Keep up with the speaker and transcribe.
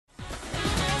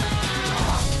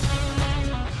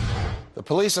The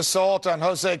police assault on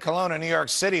Jose Colon in New York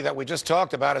City that we just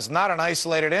talked about is not an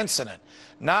isolated incident.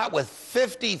 Not with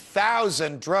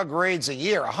 50,000 drug raids a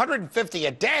year, 150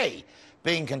 a day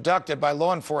being conducted by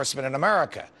law enforcement in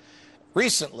America.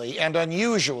 Recently and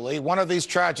unusually, one of these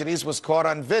tragedies was caught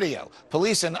on video.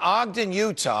 Police in Ogden,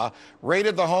 Utah,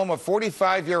 raided the home of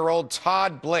 45-year-old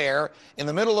Todd Blair in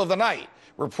the middle of the night,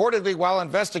 reportedly while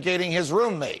investigating his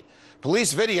roommate.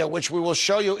 Police video, which we will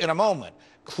show you in a moment,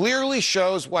 clearly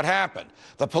shows what happened.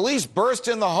 The police burst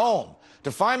in the home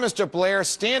to find Mr. Blair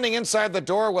standing inside the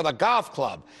door with a golf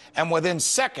club, and within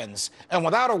seconds, and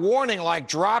without a warning like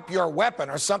drop your weapon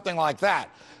or something like that,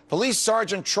 Police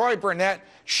Sergeant Troy Burnett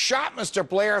shot Mr.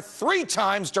 Blair 3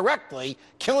 times directly,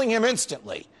 killing him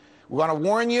instantly. We want to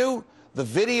warn you, the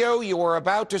video you are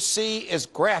about to see is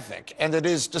graphic and it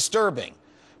is disturbing,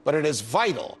 but it is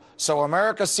vital so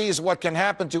America sees what can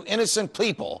happen to innocent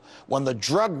people when the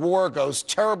drug war goes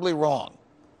terribly wrong.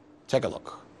 Take a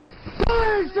look.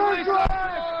 Police search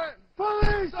warrant!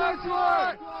 Police search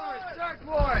warrant! Search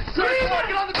warrant! Search warrant!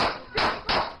 Get on the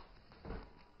ground!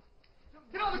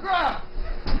 Get on the ground!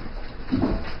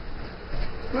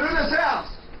 Put in this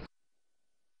house!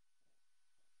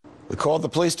 We called the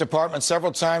police department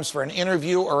several times for an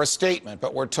interview or a statement,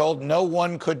 but we're told no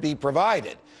one could be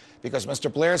provided because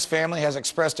Mr. Blair's family has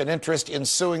expressed an interest in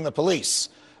suing the police.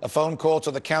 A phone call to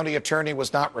the county attorney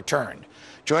was not returned.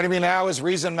 Joining me now is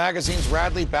Reason Magazine's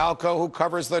Radley Balko, who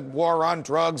covers the war on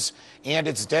drugs and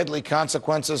its deadly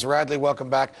consequences. Radley,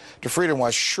 welcome back to Freedom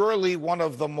Watch. Surely one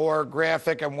of the more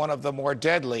graphic and one of the more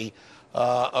deadly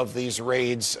of these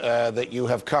raids that you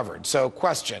have covered. So,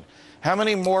 question, how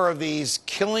many more of these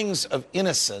killings of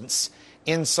innocents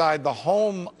inside the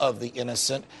home of the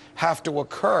innocent have to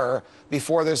occur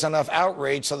before there's enough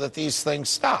outrage so that these things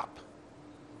stop?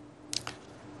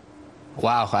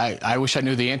 Wow, I wish I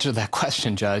knew the answer to that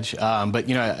question, Judge. But,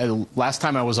 you know, last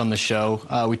time I was on the show,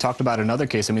 we talked about another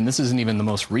case. I mean, this isn't even the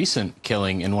most recent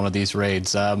killing in one of these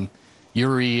raids.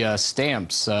 Yuri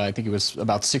Stamps, I think he was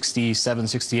about 67,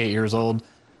 68 years old,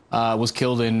 was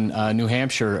killed in New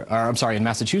Hampshire, or I'm sorry, in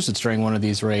Massachusetts during one of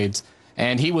these raids.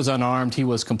 And he was unarmed. He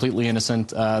was completely innocent.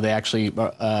 They actually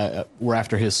were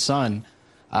after his son.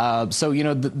 So, you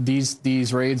know,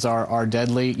 these raids are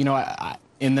deadly. You know,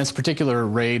 in this particular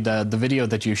raid, the video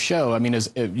that you show, I mean,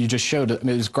 as you just showed, I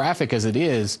mean, as graphic as it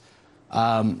is,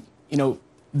 you know,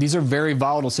 these are very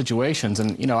volatile situations.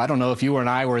 And, you know, I don't know if you and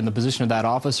I were in the position of that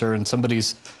officer and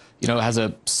somebody's, you know, has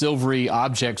a silvery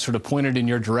object sort of pointed in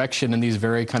your direction in these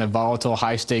very kind of volatile,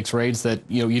 high-stakes raids that,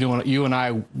 you know, you and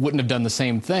I wouldn't have done the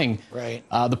same thing. Right.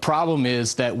 The problem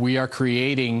is that we are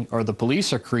creating, or the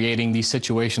police are creating these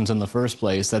situations in the first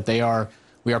place, that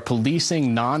we are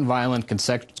policing nonviolent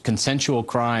consensual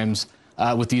crimes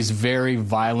with these very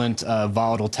violent,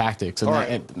 volatile tactics.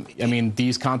 And I mean,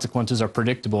 these consequences are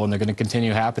predictable, and they're going to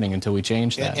continue happening until we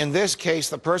change that. In this case,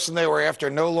 the person they were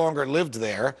after no longer lived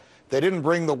there. They didn't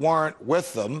bring the warrant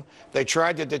with them. They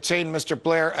tried to detain Mr.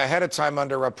 Blair ahead of time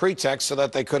under a pretext so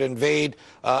that they could invade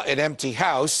an empty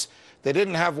house. They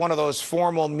didn't have one of those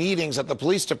formal meetings at the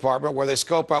police department where they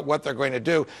scope out what they're going to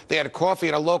do. They had coffee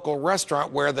at a local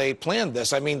restaurant where they planned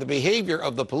this. I mean, the behavior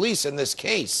of the police in this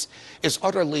case is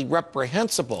utterly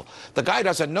reprehensible. The guy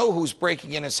doesn't know who's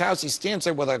breaking in his house. He stands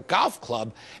there with a golf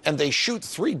club, and they shoot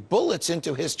 3 bullets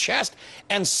into his chest.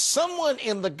 And someone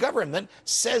in the government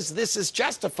says this is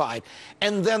justified.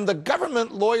 And then the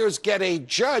government lawyers get a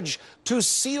judge to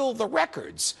seal the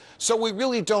records. So we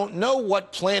really don't know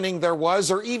what planning there was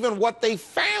or even what they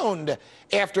found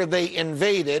after they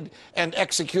invaded and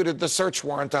executed the search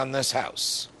warrant on this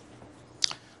house.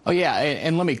 Oh, yeah,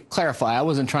 and let me clarify. I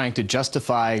wasn't trying to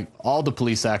justify all the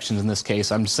police actions in this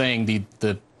case. I'm saying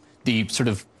the sort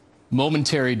of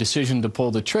momentary decision to pull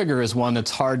the trigger is one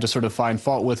that's hard to sort of find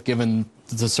fault with given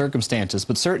the circumstances.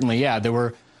 But certainly, yeah, there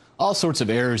were all sorts of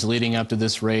errors leading up to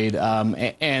this raid.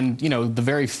 And, you know, the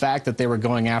very fact that they were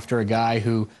going after a guy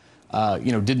who,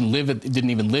 you know, didn't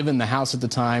even live in the house at the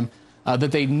time,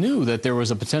 that they knew that there was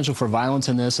a potential for violence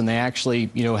in this, and they actually,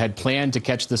 you know, had planned to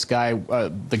catch this guy,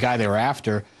 the guy they were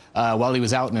after, while he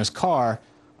was out in his car,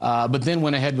 but then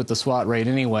went ahead with the SWAT raid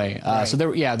anyway. Right. So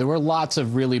there were lots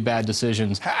of really bad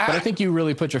decisions. But I think you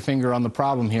really put your finger on the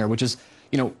problem here, which is,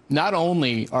 you know, not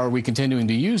only are we continuing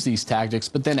to use these tactics,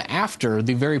 but then after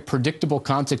the very predictable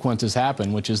consequences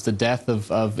happen, which is the death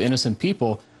of innocent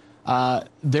people,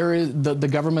 the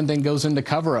government then goes into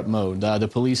cover-up mode. The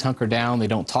police hunker down. They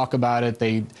don't talk about it.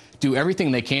 They do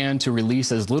everything they can to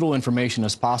release as little information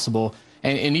as possible.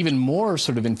 And even more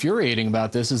sort of infuriating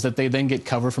about this is that they then get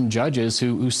cover from judges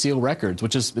who seal records,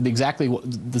 which is exactly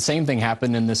the same thing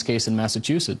happened in this case in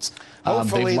Massachusetts.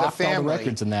 Hopefully they've locked all the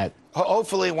records in that.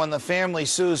 Hopefully when the family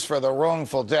sues for the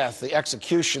wrongful death, the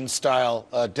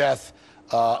execution-style death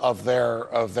of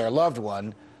their loved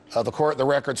one, the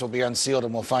records will be unsealed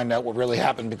and we'll find out what really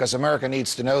happened, because America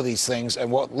needs to know these things,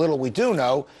 and what little we do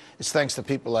know is thanks to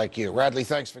people like you. Radley,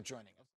 thanks for joining us.